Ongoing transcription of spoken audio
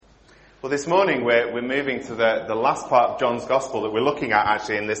Well, this morning we're moving to the last part of John's Gospel that we're looking at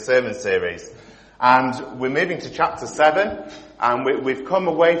actually in this sermon series. And we're moving to chapter 7, and we've come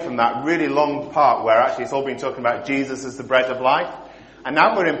away from that really long part where actually it's all been talking about Jesus as the bread of life. And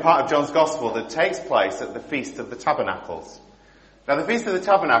now we're in part of John's Gospel that takes place at the Feast of the Tabernacles. Now the Feast of the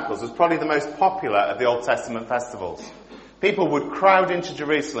Tabernacles was probably the most popular of the Old Testament festivals. People would crowd into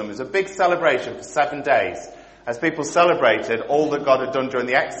Jerusalem. It was a big celebration for 7 days, as people celebrated all that God had done during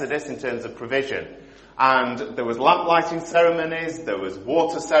the Exodus in terms of provision. And there was lamp lighting ceremonies, there was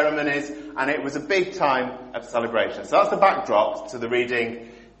water ceremonies, and it was a big time of celebration. So that's the backdrop to the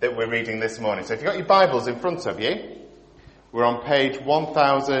reading that we're reading this morning. So if you've got your Bibles in front of you, we're on page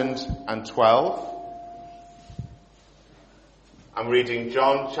 1012. I'm reading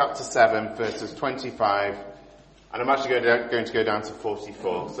John chapter 7, verses 25, and I'm actually going to go down to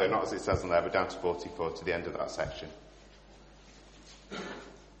 44, so not as it says on there, but down to 44 to the end of that section.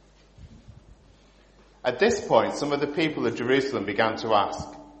 At this point, some of the people of Jerusalem began to ask,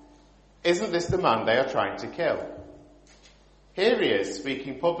 "Isn't this the man they are trying to kill? Here he is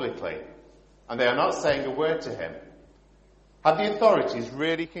speaking publicly, and they are not saying a word to him. Have the authorities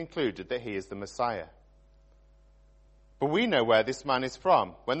really concluded that he is the Messiah? But we know where this man is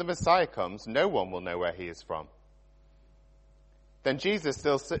from. When the Messiah comes, no one will know where he is from." Then Jesus,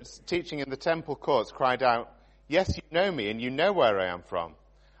 still teaching in the temple courts, cried out, "Yes, you know me, and you know where I am from.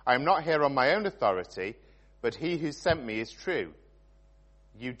 I am not here on my own authority, but he who sent me is true.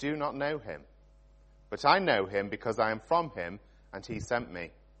 You do not know him, but I know him because I am from him, and he sent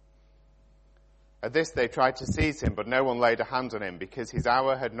me." At this they tried to seize him, but no one laid a hand on him, because his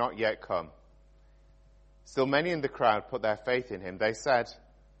hour had not yet come. Still many in the crowd put their faith in him. They said,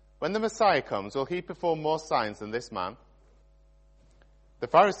 "When the Messiah comes, will he perform more signs than this man?" The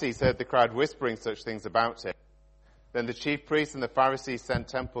Pharisees heard the crowd whispering such things about him. Then the chief priests and the Pharisees sent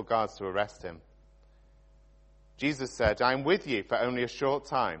temple guards to arrest him. Jesus said, "I am with you for only a short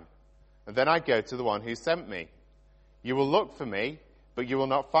time, and then I go to the one who sent me. You will look for me, but you will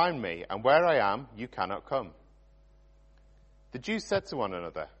not find me, and where I am, you cannot come." The Jews said to one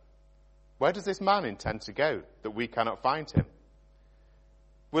another, "Where does this man intend to go, that we cannot find him?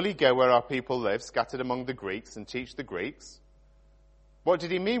 Will he go where our people live, scattered among the Greeks, and teach the Greeks? What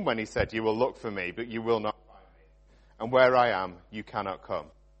did he mean when he said, 'You will look for me, but you will not find me, and where I am, you cannot come'?"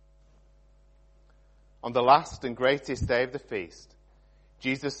 On the last and greatest day of the feast,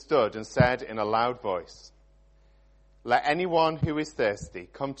 Jesus stood and said in a loud voice, "Let anyone who is thirsty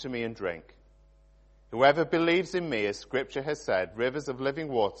come to me and drink. Whoever believes in me, as Scripture has said, rivers of living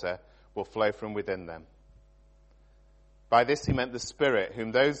water will flow from within them." By this he meant the Spirit,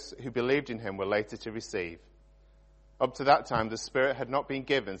 whom those who believed in him were later to receive. Up to that time, the Spirit had not been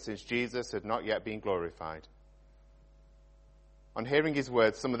given, since Jesus had not yet been glorified. On hearing his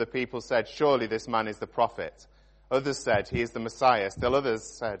words, some of the people said, "Surely this man is the prophet." Others said, "He is the Messiah." Still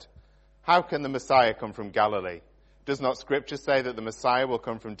others said, "How can the Messiah come from Galilee? Does not Scripture say that the Messiah will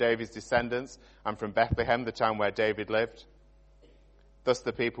come from David's descendants and from Bethlehem, the town where David lived?" Thus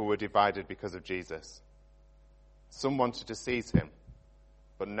the people were divided because of Jesus. Some wanted to seize him,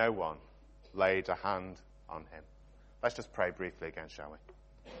 but no one laid a hand on him. Let's just pray briefly again, shall we?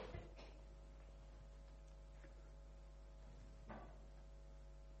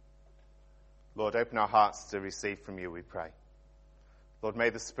 Lord, open our hearts to receive from you, we pray. Lord, may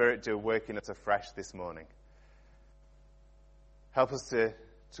the Spirit do a work in us afresh this morning. Help us to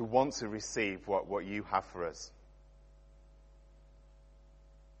want to receive what you have for us.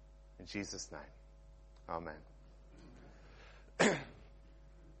 In Jesus' name, amen.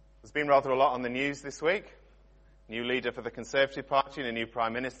 There's been rather a lot on the news this week. New leader for the Conservative Party and a new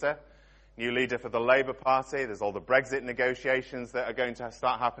Prime Minister. New leader for the Labour Party. There's all the Brexit negotiations that are going to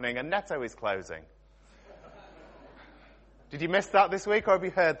start happening, and Netto is closing. Did you miss that this week, or have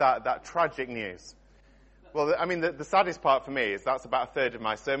you heard that tragic news? Well, I mean, the saddest part for me is that's about a third of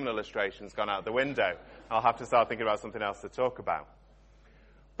my sermon illustrations gone out the window. I'll have to start thinking about something else to talk about.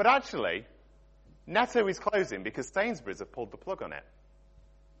 But actually, Netto is closing because Sainsbury's have pulled the plug on it.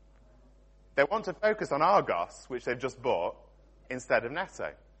 They want to focus on Argos, which they've just bought, instead of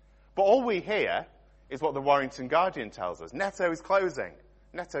Netto. But all we hear is what the Warrington Guardian tells us. Netto is closing.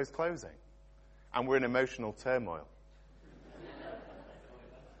 Netto's closing. And we're in emotional turmoil.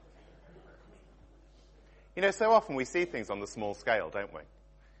 You know, so often we see things on the small scale, don't we?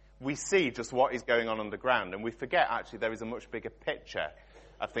 We see just what is going on underground, and we forget actually there is a much bigger picture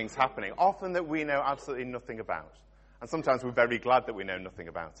of things happening, often that we know absolutely nothing about. And sometimes we're very glad that we know nothing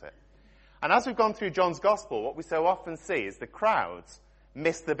about it. And as we've gone through John's Gospel, what we so often see is the crowds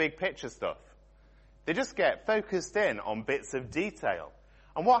miss the big picture stuff. They just get focused in on bits of detail.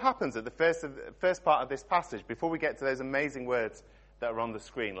 And what happens at the first part of this passage, before we get to those amazing words that are on the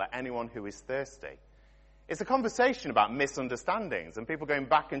screen, let anyone who is thirsty, it's a conversation about misunderstandings and people going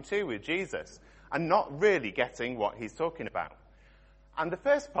back and to with Jesus and not really getting what he's talking about. And the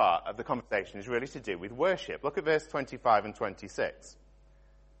first part of the conversation is really to do with worship. Look at verse 25 and 26.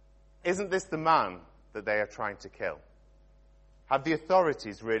 Isn't this the man that they are trying to kill? Have the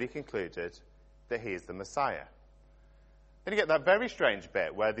authorities really concluded that he is the Messiah? Then you get that very strange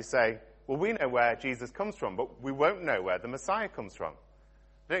bit where they say, well, we know where Jesus comes from, but we won't know where the Messiah comes from.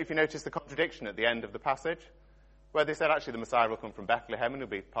 I don't know if you noticed the contradiction at the end of the passage, where they said actually the Messiah will come from Bethlehem and will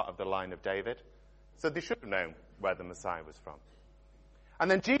be part of the line of David. So they should have known where the Messiah was from. And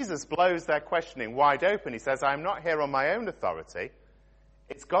then Jesus blows their questioning wide open. He says, I am not here on my own authority.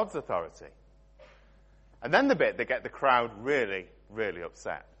 It's God's authority. And then the bit that get the crowd really, really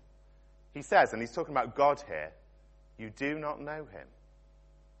upset. He says, and he's talking about God here, you do not know him.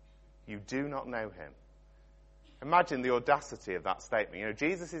 You do not know him. Imagine the audacity of that statement. You know,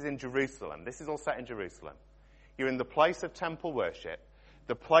 Jesus is in Jerusalem. This is all set in Jerusalem. You're in the place of temple worship,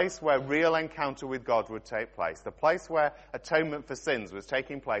 the place where real encounter with God would take place, the place where atonement for sins was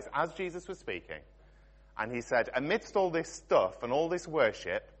taking place as Jesus was speaking. And he said, amidst all this stuff and all this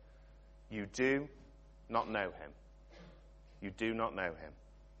worship, you do not know him. You do not know him.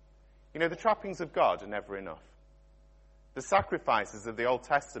 You know, the trappings of God are never enough. The sacrifices of the Old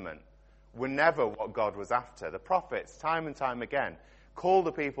Testament were never what God was after. The prophets, time and time again, call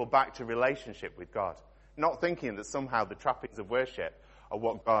the people back to relationship with God, not thinking that somehow the trappings of worship are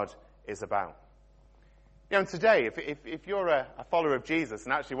what God is about. You know, and today, if you're a follower of Jesus,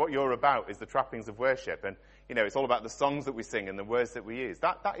 and actually what you're about is the trappings of worship, and, you know, it's all about the songs that we sing and the words that we use,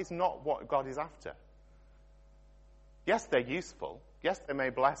 that is not what God is after. Yes, they're useful. Yes, they may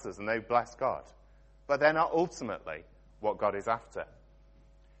bless us and they bless God. But they're not ultimately what God is after.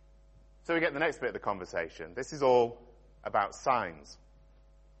 So we get the next bit of the conversation. This is all about signs.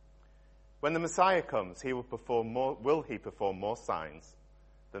 When the Messiah comes, will he perform more signs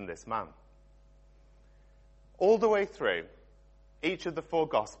than this man? All the way through each of the 4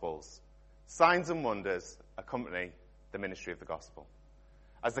 Gospels, signs and wonders accompany the ministry of the gospel.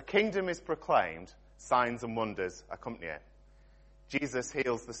 As the kingdom is proclaimed, signs and wonders accompany it. Jesus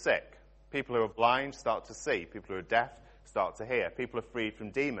heals the sick. People who are blind start to see. People who are deaf start to hear. People are freed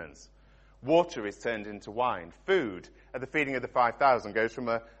from demons. Water is turned into wine. Food at the feeding of the 5,000 goes from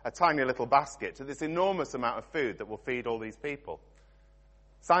a tiny little basket to this enormous amount of food that will feed all these people.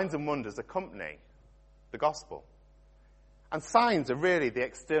 Signs and wonders accompany the gospel. And signs are really the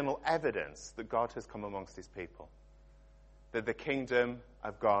external evidence that God has come amongst his people. That the kingdom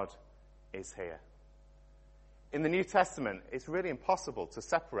of God is here. In the New Testament, it's really impossible to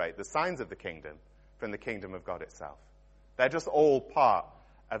separate the signs of the kingdom from the kingdom of God itself. They're just all part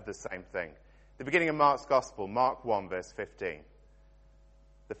of the same thing. The beginning of Mark's Gospel, Mark 1, verse 15.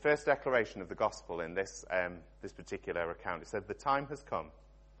 The first declaration of the Gospel in this particular account, it said, the time has come.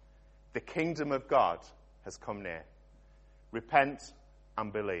 The kingdom of God has come near. Repent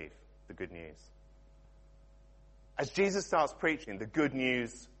and believe the good news. As Jesus starts preaching, the good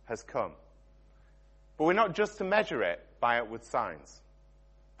news has come. But we're not just to measure it by outward signs.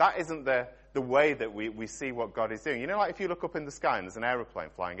 That isn't the way that we see what God is doing. You know, like if you look up in the sky and there's an aeroplane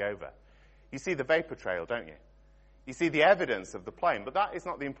flying over, you see the vapor trail, don't you? You see the evidence of the plane, but that is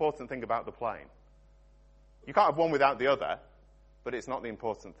not the important thing about the plane. You can't have one without the other, but it's not the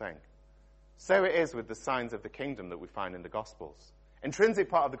important thing. So it is with the signs of the kingdom that we find in the Gospels. Intrinsic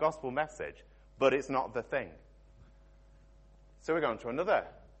part of the gospel message, but it's not the thing. So we're going to another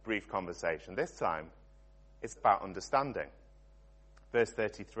brief conversation. This time, it's about understanding. Verse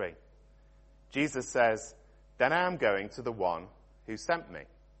 33. Jesus says, then I am going to the one who sent me.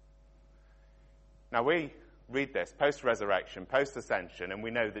 Now we read this post-resurrection, post-ascension, and we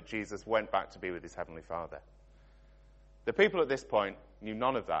know that Jesus went back to be with his heavenly Father. The people at this point knew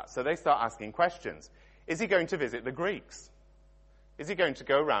none of that, so they start asking questions. Is he going to visit the Greeks? Is he going to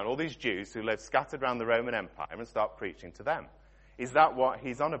go around all these Jews who live scattered around the Roman Empire and start preaching to them? Is that what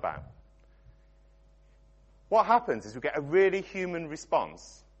he's on about? What happens is we get a really human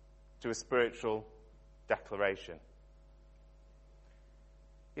response to a spiritual declaration.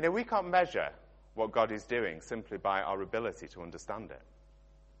 You know, we can't measure what God is doing simply by our ability to understand it.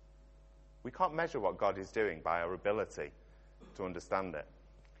 We can't measure what God is doing by our ability to understand it.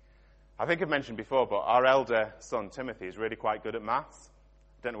 I think I've mentioned before, but our elder son, Timothy, is really quite good at maths.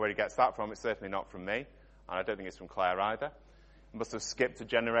 I don't know where he gets that from. It's certainly not from me. And I don't think it's from Claire either. He must have skipped a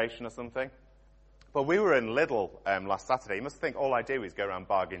generation or something. But we were in Lidl last Saturday. You must think all I do is go around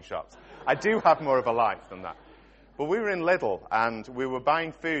bargain shops. I do have more of a life than that. But we were in Lidl, and we were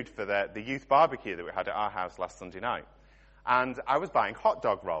buying food for the youth barbecue that we had at our house last Sunday night. And I was buying hot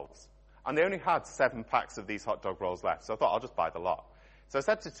dog rolls. And they only had 7 packs of these hot dog rolls left, so I thought I'll just buy the lot. So I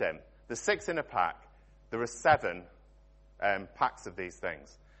said to Tim, there's 6 in a pack. There are 7 packs of these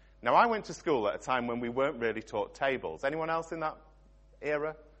things. Now, I went to school at a time when we weren't really taught tables. Anyone else in that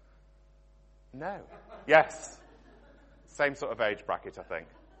era? No. Yes. Same sort of age bracket, I think.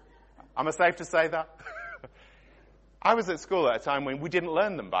 Am I safe to say that? I was at school at a time when we didn't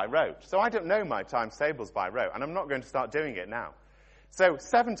learn them by rote. So I don't know my times tables by rote, and I'm not going to start doing it now. So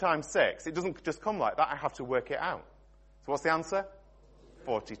 7 times 6, it doesn't just come like that. I have to work it out. So what's the answer?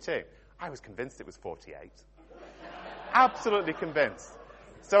 42. I was convinced it was 48. Absolutely convinced.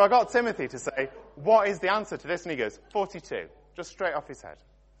 So I got Timothy to say, what is the answer to this? And he goes, 42. Just straight off his head.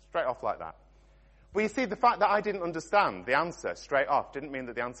 Straight off like that. Well, you see, the fact that I didn't understand the answer straight off didn't mean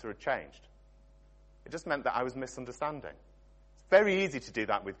that the answer had changed. It just meant that I was misunderstanding. It's very easy to do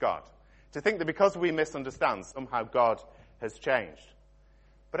that with God. To think that because we misunderstand, somehow God has changed.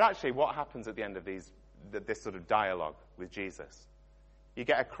 But actually, what happens at the end of this sort of dialogue with Jesus? You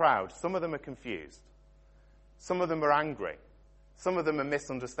get a crowd. Some of them are confused. Some of them are angry. Some of them are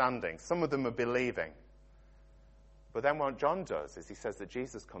misunderstanding. Some of them are believing. But then what John does is he says that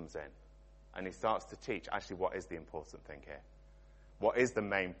Jesus comes in and he starts to teach actually what is the important thing here. What is the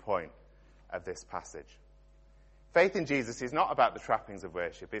main point of this passage? Faith in Jesus is not about the trappings of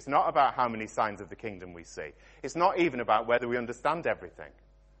worship. It's not about how many signs of the kingdom we see. It's not even about whether we understand everything.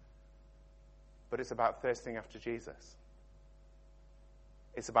 But it's about thirsting after Jesus.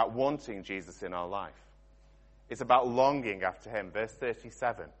 It's about wanting Jesus in our life. It's about longing after him. Verse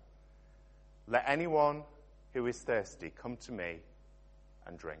 37. Let anyone who is thirsty come to me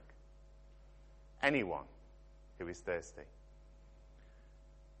and drink. Anyone who is thirsty.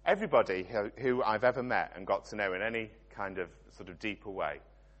 Everybody who I've ever met and got to know in any kind of sort of deeper way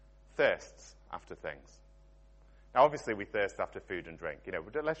thirsts after things. Now, obviously, we thirst after food and drink.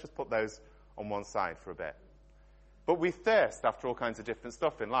 Let's just put those on one side for a bit. But we thirst after all kinds of different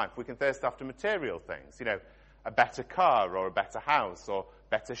stuff in life. We can thirst after material things, a better car or a better house or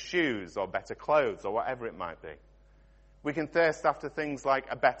better shoes or better clothes or whatever it might be. We can thirst after things like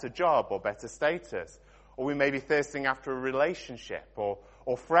a better job or better status, or we may be thirsting after a relationship or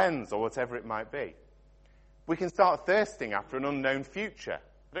friends or whatever it might be. We can start thirsting after an unknown future.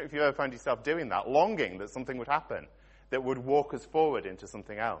 I don't know if you ever find yourself doing that, longing that something would happen that would walk us forward into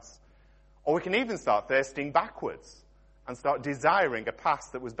something else. Or we can even start thirsting backwards and start desiring a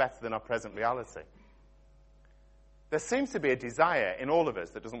past that was better than our present reality. There seems to be a desire in all of us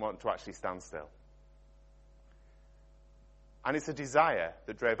that doesn't want to actually stand still. And it's a desire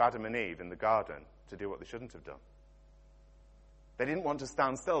that drove Adam and Eve in the garden to do what they shouldn't have done. They didn't want to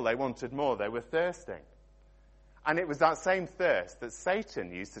stand still. They wanted more. They were thirsting. And it was that same thirst that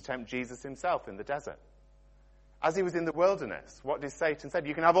Satan used to tempt Jesus himself in the desert. As he was in the wilderness, what did Satan say?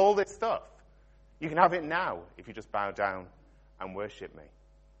 You can have all this stuff. You can have it now if you just bow down and worship me.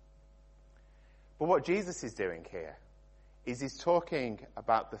 But what Jesus is doing here is he's talking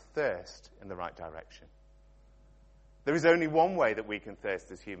about the thirst in the right direction. There is only one way that we can thirst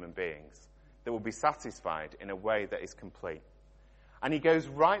as human beings that will be satisfied in a way that is complete. And he goes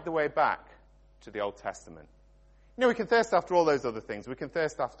right the way back to the Old Testament. We can thirst after all those other things. We can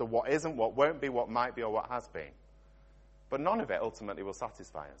thirst after what isn't, what won't be, what might be, or what has been. But none of it ultimately will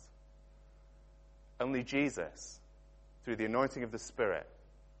satisfy us. Only Jesus, through the anointing of the Spirit,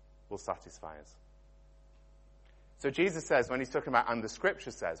 will satisfy us. So Jesus says, when he's talking about, and the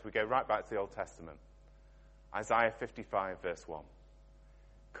Scripture says, we go right back to the Old Testament. Isaiah 55, verse 1.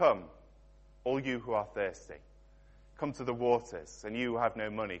 Come, all you who are thirsty. Come to the waters, and you who have no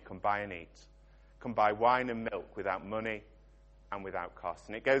money, come buy and eat. Come buy wine and milk without money and without cost.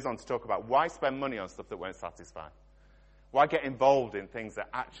 And it goes on to talk about why spend money on stuff that won't satisfy? Why get involved in things that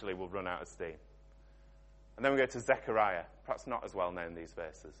actually will run out of steam? And then we go to Zechariah, perhaps not as well known these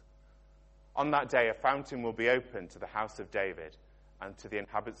verses. On that day, a fountain will be opened to the house of David and to the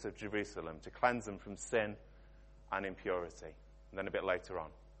inhabitants of Jerusalem to cleanse them from sin and impurity. And then a bit later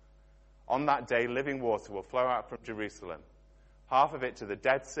on that day, living water will flow out from Jerusalem, half of it to the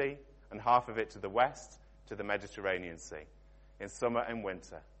Dead Sea and half of it to the west, to the Mediterranean Sea, in summer and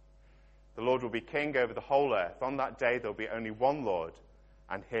winter. The Lord will be king over the whole earth. On that day, there will be only one Lord,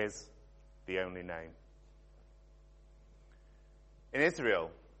 and his the only name. In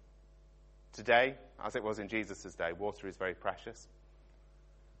Israel, today, as it was in Jesus' day, water is very precious.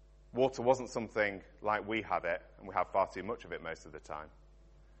 Water wasn't something like we have it, and we have far too much of it most of the time.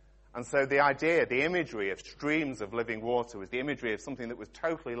 And so the idea, the imagery of streams of living water was the imagery of something that was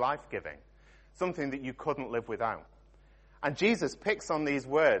totally life-giving, something that you couldn't live without. And Jesus picks on these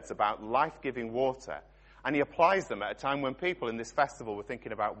words about life-giving water, and he applies them at a time when people in this festival were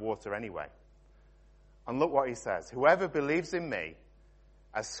thinking about water anyway. And look what he says. Whoever believes in me,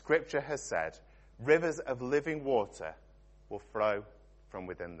 as Scripture has said, rivers of living water will flow from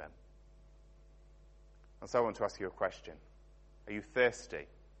within them. And so I want to ask you a question. Are you thirsty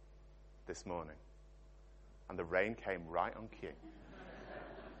this morning? And the rain came right on cue.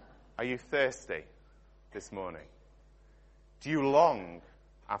 Are you thirsty this morning? Do you long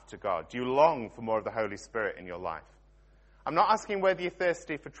after God? Do you long for more of the Holy Spirit in your life? I'm not asking whether you're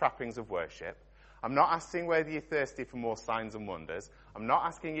thirsty for trappings of worship. I'm not asking whether you're thirsty for more signs and wonders. I'm not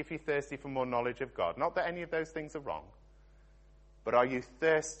asking if you're thirsty for more knowledge of God. Not that any of those things are wrong. But are you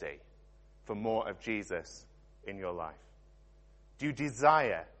thirsty for more of Jesus in your life? Do you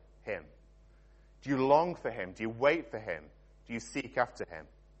desire him? Do you long for him? Do you wait for him? Do you seek after him?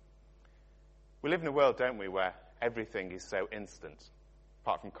 We live in a world, don't we, where everything is so instant,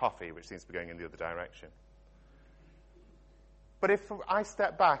 apart from coffee, which seems to be going in the other direction. But if I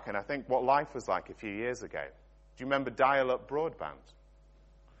step back and I think what life was like a few years ago, do you remember dial-up broadband?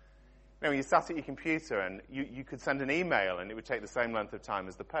 You know, you sat at your computer and you could send an email and it would take the same length of time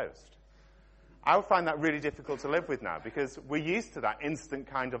as the post. I would find that really difficult to live with now because we're used to that instant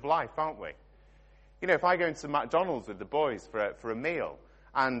kind of life, aren't we? You know, if I go into McDonald's with the boys for a meal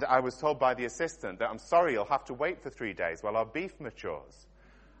and I was told by the assistant that I'm sorry, you'll have to wait for 3 days while our beef matures,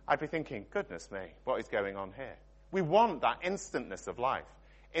 I'd be thinking, goodness me, what is going on here? We want that instantness of life.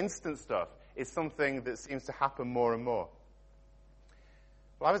 Instant stuff is something that seems to happen more and more.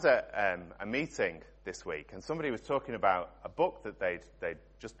 Well, I was at a meeting this week, and somebody was talking about a book that they'd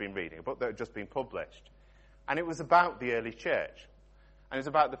just been reading, a book that had just been published. And it was about the early church. And it was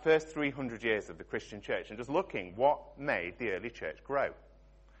about the first 300 years of the Christian church, and just looking what made the early church grow.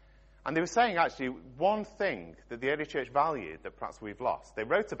 And they were saying, actually, one thing that the early church valued that perhaps we've lost. They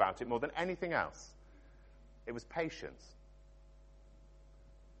wrote about it more than anything else. It was patience.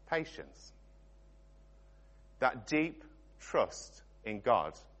 Patience. That deep trust in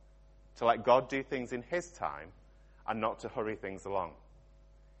God, to let God do things in his time and not to hurry things along.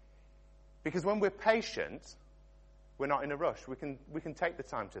 Because when we're patient, we're not in a rush. We can take the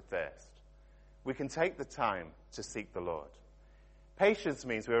time to thirst. We can take the time to seek the Lord. Patience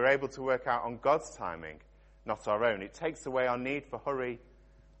means we're able to work out on God's timing, not our own. It takes away our need for hurry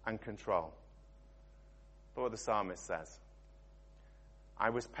and control. But what the psalmist says,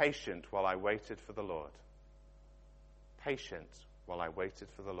 I was patient while I waited for the Lord. Patient while I waited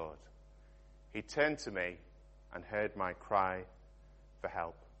for the Lord. He turned to me and heard my cry for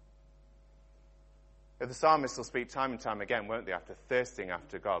help. The psalmist will speak time and time again, won't they, after thirsting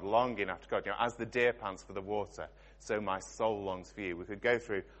after God, longing after God. You know, as the deer pants for the water, so my soul longs for you. We could go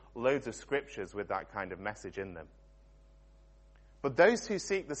through loads of scriptures with that kind of message in them. But those who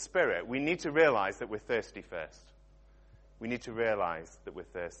seek the Spirit, we need to realize that we're thirsty first. We need to realize that we're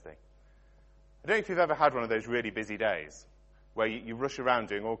thirsty. I don't know if you've ever had one of those really busy days where you rush around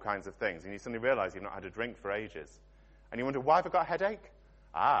doing all kinds of things and you suddenly realize you've not had a drink for ages. And you wonder, why have I got a headache?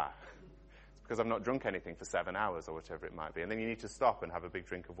 It's because I've not drunk anything for 7 hours or whatever it might be. And then you need to stop and have a big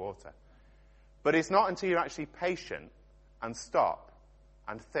drink of water. But it's not until you're actually patient and stop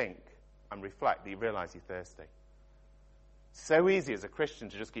and think and reflect that you realize you're thirsty. So easy as a Christian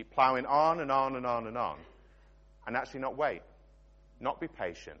to just keep ploughing on and on and on and on and actually not wait, not be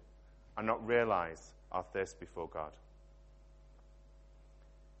patient, and not realize our thirst before God.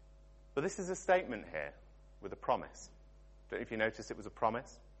 But this is a statement here with a promise. Don't know if you noticed it was a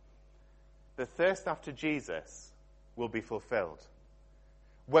promise. The thirst after Jesus will be fulfilled.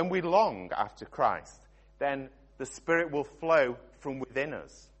 When we long after Christ, then the Spirit will flow from within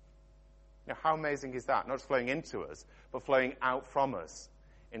us. Now, how amazing is that? Not just flowing into us, but flowing out from us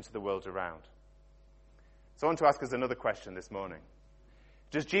into the world around. So I want to ask us another question this morning.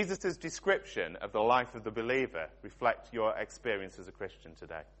 Does Jesus' description of the life of the believer reflect your experience as a Christian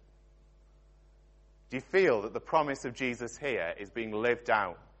today? Do you feel that the promise of Jesus here is being lived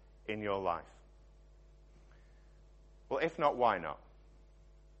out in your life? Well, if not, why not?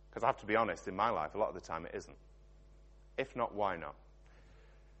 Because I have to be honest, in my life, a lot of the time it isn't. If not, why not?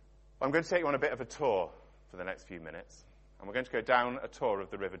 Well, I'm going to take you on a bit of a tour for the next few minutes. And we're going to go down a tour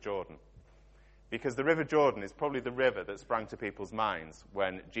of the River Jordan. Because the River Jordan is probably the river that sprang to people's minds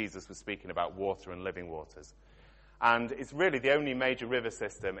when Jesus was speaking about water and living waters. And it's really the only major river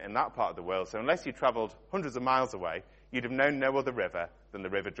system in that part of the world. So unless you travelled hundreds of miles away, you'd have known no other river than the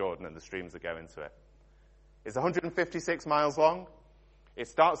River Jordan and the streams that go into it. It's 156 miles long. It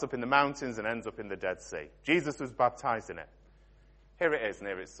starts up in the mountains and ends up in the Dead Sea. Jesus was baptized in it. Here it is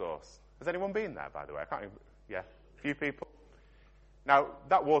near its source. Has anyone been there, by the way? I can't even, yeah, a few people. Now,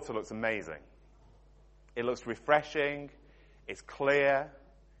 that water looks amazing. It looks refreshing. It's clear.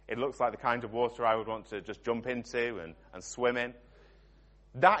 It looks like the kind of water I would want to just jump into and swim in.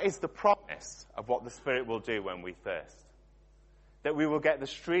 That is the promise of what the Spirit will do when we thirst. That we will get the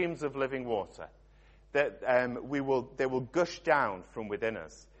streams of living water. That they will gush down from within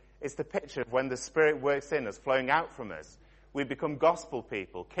us. It's the picture of when the Spirit works in us, flowing out from us. We become gospel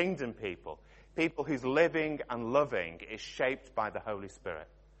people, kingdom people, people whose living and loving is shaped by the Holy Spirit.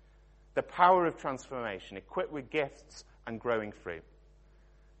 The power of transformation, equipped with gifts and growing fruit.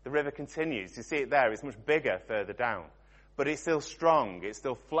 The river continues. You see it there. It's much bigger further down. But it's still strong. It's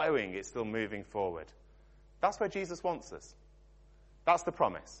still flowing. It's still moving forward. That's where Jesus wants us. That's the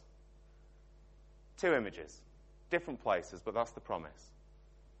promise. 2 images. Different places, but that's the promise.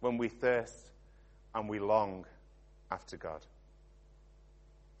 When we thirst and we long after God.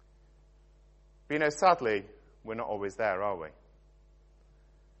 But sadly, we're not always there, are we?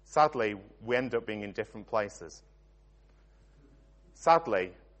 Sadly, we end up being in different places.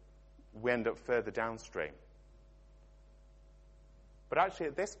 Sadly, we end up further downstream. But actually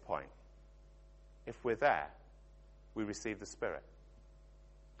at this point, if we're there, we receive the Spirit.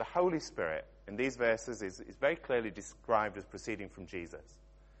 The Holy Spirit in these verses is very clearly described as proceeding from Jesus.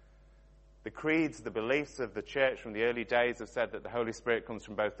 The creeds, the beliefs of the church from the early days have said that the Holy Spirit comes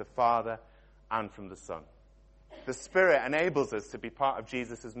from both the Father and from the Son. The Spirit enables us to be part of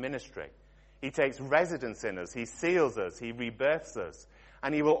Jesus' ministry. He takes residence in us. He seals us. He rebirths us.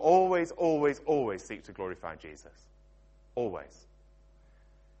 And he will always, always, always seek to glorify Jesus. Always.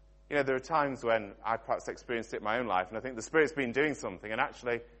 There are times when I perhaps experienced it in my own life, and I think the Spirit's been doing something, and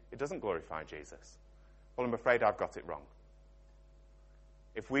actually it doesn't glorify Jesus. Well, I'm afraid I've got it wrong.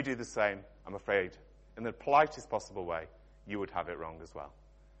 If we do the same, I'm afraid, in the politest possible way, you would have it wrong as well.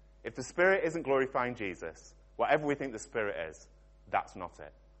 If the Spirit isn't glorifying Jesus, whatever we think the Spirit is, that's not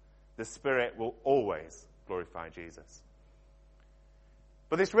it. The Spirit will always glorify Jesus.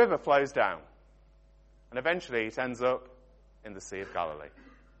 But this river flows down, and eventually it ends up in the Sea of Galilee.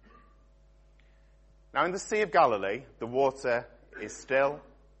 Now, in the Sea of Galilee, the water is still,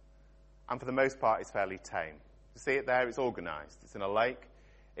 and for the most part, it's fairly tame. You see it there? It's organized. It's in a lake.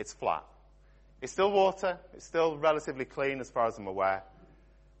 It's flat. It's still water. It's still relatively clean as far as I'm aware,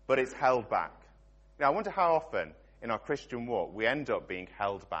 but it's held back. Now, I wonder how often in our Christian walk we end up being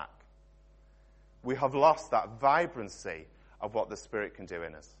held back. We have lost that vibrancy of what the Spirit can do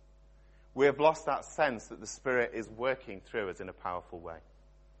in us. We have lost that sense that the Spirit is working through us in a powerful way.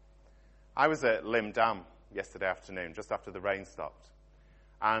 I was at Lymm Dam yesterday afternoon, just after the rain stopped,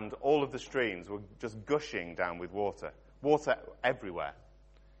 and all of the streams were just gushing down with water everywhere.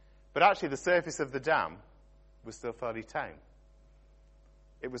 But actually the surface of the dam was still fairly tame.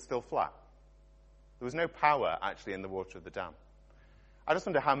 It was still flat. There was no power actually in the water of the dam. I just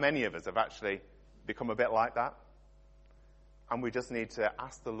wonder how many of us have actually become a bit like that. And we just need to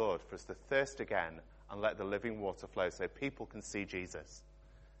ask the Lord for us to thirst again and let the living water flow so people can see Jesus,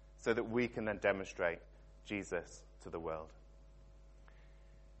 so that we can then demonstrate Jesus to the world.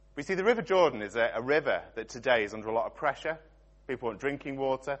 We see the River Jordan is a river that today is under a lot of pressure. People want drinking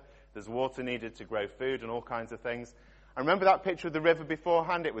water. There's water needed to grow food and all kinds of things. I remember that picture of the river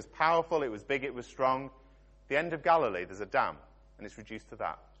beforehand. It was powerful, it was big, it was strong. At the end of Galilee, there's a dam, and it's reduced to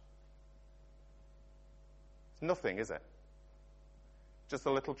that. It's nothing, is it? Just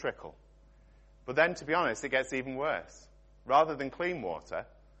a little trickle. But then, to be honest, it gets even worse. Rather than clean water,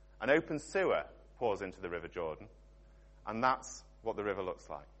 an open sewer pours into the River Jordan, and that's what the river looks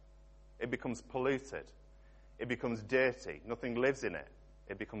like. It becomes polluted. It becomes dirty. Nothing lives in it.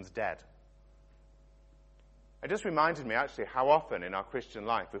 It becomes dead. It just reminded me, actually, how often in our Christian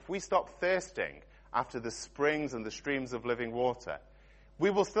life, if we stop thirsting after the springs and the streams of living water, we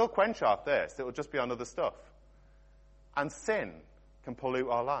will still quench our thirst. It will just be on other stuff. And sin can pollute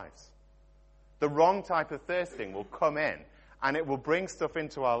our lives. The wrong type of thirsting will come in, and it will bring stuff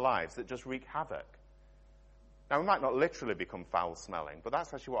into our lives that just wreak havoc. Now, we might not literally become foul-smelling, but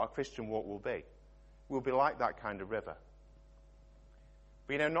that's actually what our Christian walk will be. We'll be like that kind of river.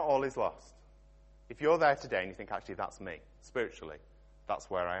 But not all is lost. If you're there today and you think, actually, that's me, spiritually, that's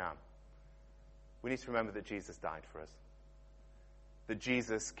where I am, we need to remember that Jesus died for us. That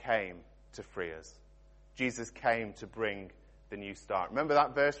Jesus came to free us. Jesus came to bring the new start. Remember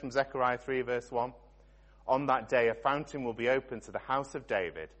that verse from Zechariah 3, verse 1? On that day, a fountain will be opened to the house of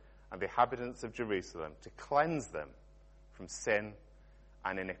David and the inhabitants of Jerusalem to cleanse them from sin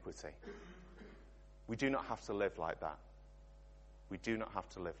and iniquity. We do not have to live like that. We do not have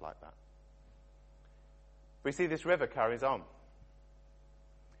to live like that. We see this river carries on.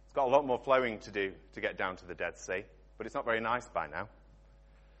 It's got a lot more flowing to do to get down to the Dead Sea, but it's not very nice by now.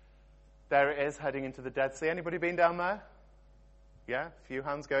 There it is, heading into the Dead Sea. Anybody been down there? Yeah, a few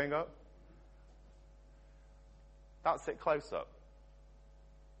hands going up. That's it close up.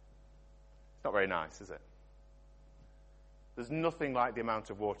 It's not very nice, is it? There's nothing like the amount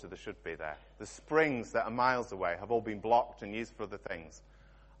of water there should be there. The springs that are miles away have all been blocked and used for other things.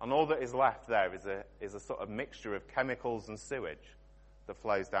 And all that is left there is a sort of mixture of chemicals and sewage that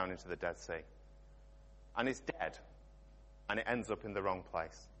flows down into the Dead Sea. And it's dead. And it ends up in the wrong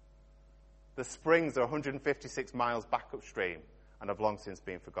place. The springs are 156 miles back upstream and have long since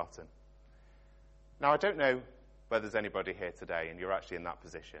been forgotten. Now, I don't know whether there's anybody here today and you're actually in that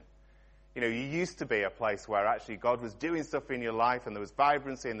position. You know, you used to be a place where actually God was doing stuff in your life and there was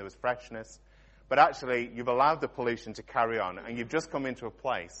vibrancy and there was freshness. But actually, you've allowed the pollution to carry on and you've just come into a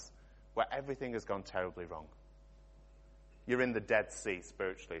place where everything has gone terribly wrong. You're in the Dead Sea,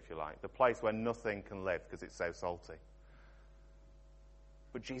 spiritually, if you like. The place where nothing can live because it's so salty.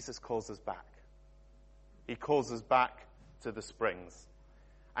 But Jesus calls us back. He calls us back to the springs.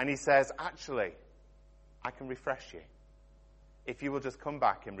 And he says, actually, I can refresh you. If you will just come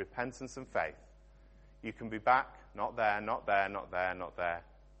back in repentance and faith, you can be back, not there, not there, not there, not there,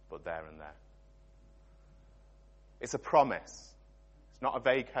 but there and there. It's a promise. It's not a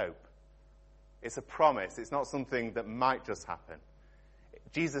vague hope. It's a promise. It's not something that might just happen.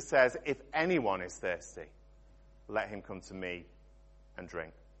 Jesus says, if anyone is thirsty, let him come to me and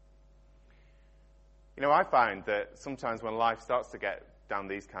drink. You know, I find that sometimes when life starts to get down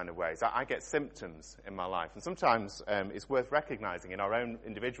these kind of ways, I get symptoms in my life. And sometimes it's worth recognizing in our own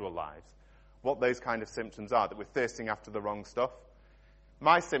individual lives what those kind of symptoms are, that we're thirsting after the wrong stuff.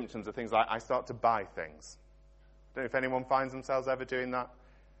 My symptoms are things like I start to buy things. I don't know if anyone finds themselves ever doing that.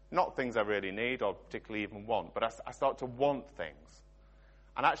 Not things I really need or particularly even want, but I start to want things.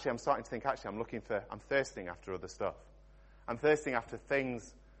 And actually I'm starting to think, I'm thirsting after other stuff. I'm thirsting after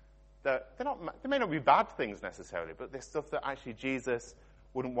things that they may not be bad things necessarily, but they're stuff that actually Jesus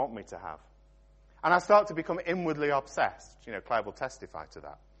wouldn't want me to have. And I start to become inwardly obsessed. You know, Claire will testify to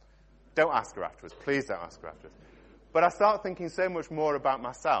that. Don't ask her afterwards. Please don't ask her afterwards. But I start thinking so much more about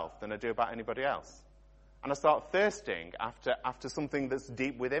myself than I do about anybody else. And I start thirsting after something that's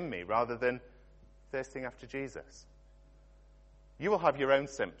deep within me rather than thirsting after Jesus. You will have your own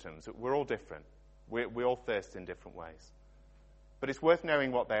symptoms. We're all different. We all thirst in different ways. But it's worth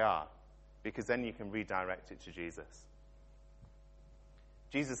knowing what they are, because then you can redirect it to Jesus.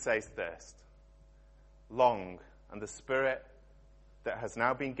 Jesus says thirst, long, and the Spirit that has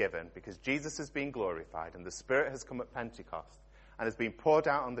now been given, because Jesus has been glorified and the Spirit has come at Pentecost and has been poured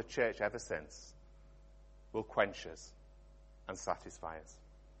out on the church ever since, will quench us and satisfy us.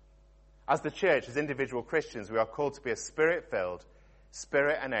 As the church, as individual Christians, we are called to be a Spirit-filled,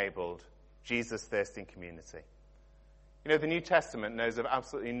 Spirit-enabled, Jesus-thirsting community. You know, the New Testament knows of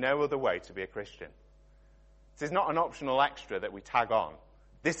absolutely no other way to be a Christian. This is not an optional extra that we tag on.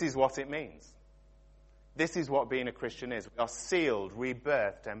 This is what it means. This is what being a Christian is. We are sealed,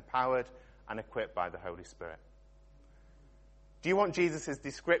 rebirthed, empowered, and equipped by the Holy Spirit. Do you want Jesus'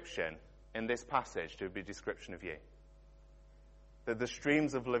 description in this passage to be a description of you? That the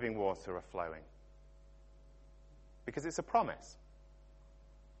streams of living water are flowing. Because it's a promise.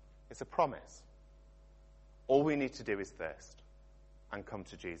 It's a promise. All we need to do is thirst and come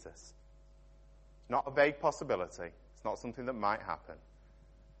to Jesus. It's not a vague possibility. It's not something that might happen.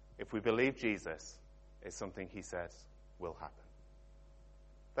 If we believe Jesus, it's something he says will happen.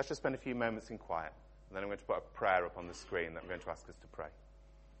 Let's just spend a few moments in quiet, and then I'm going to put a prayer up on the screen that I'm going to ask us to pray.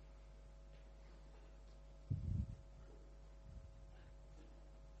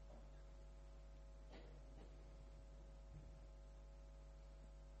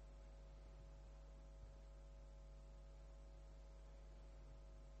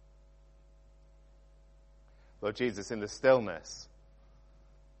 Lord Jesus, in the stillness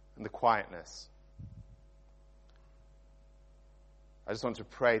and the quietness, I just want to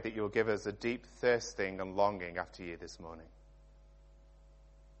pray that you'll give us a deep thirsting and longing after you this morning.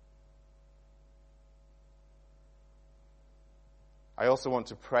 I also want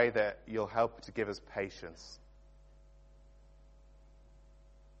to pray that you'll help to give us patience.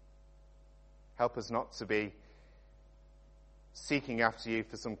 Help us not to be seeking after you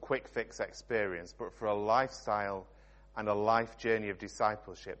for some quick fix experience, but for a lifestyle and a life journey of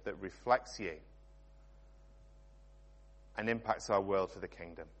discipleship that reflects you and impacts our world for the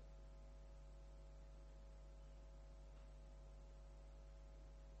kingdom.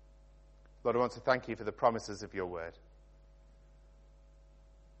 Lord, I want to thank you for the promises of your word.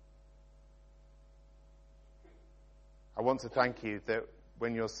 I want to thank you that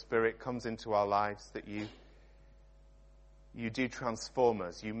when your Spirit comes into our lives, that you do transform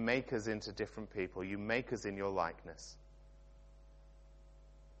us. You make us into different people. You make us in your likeness.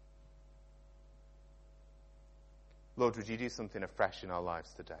 Lord, would you do something afresh in our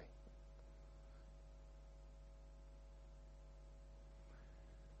lives today?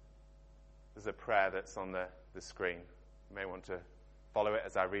 There's a prayer that's on the screen. You may want to follow it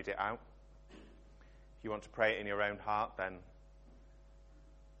as I read it out. If you want to pray it in your own heart, then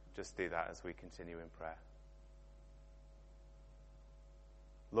just do that as we continue in prayer.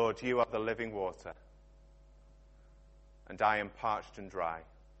 Lord, you are the living water, and I am parched and dry.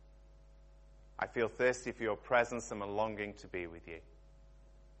 I feel thirsty for your presence and I'm longing to be with you.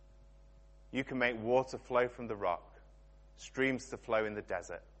 You can make water flow from the rock, streams to flow in the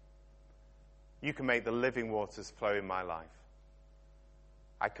desert. You can make the living waters flow in my life.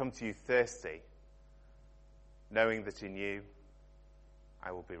 I come to you thirsty, knowing that in you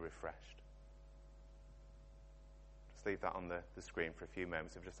I will be refreshed. Just leave that on the screen for a few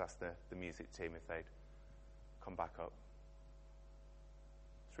moments. I've just asked the music team if they'd come back up.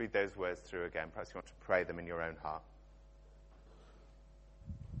 Let's read those words through again. Perhaps you want to pray them in your own heart.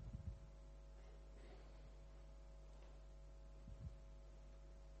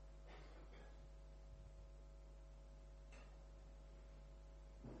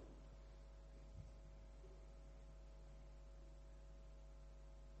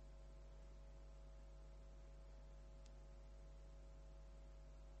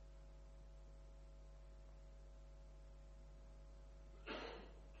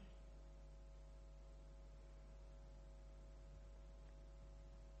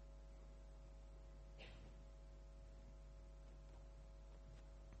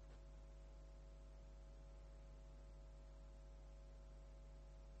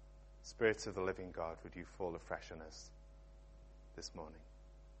 Spirit of the living God, would you fall afresh on us this morning?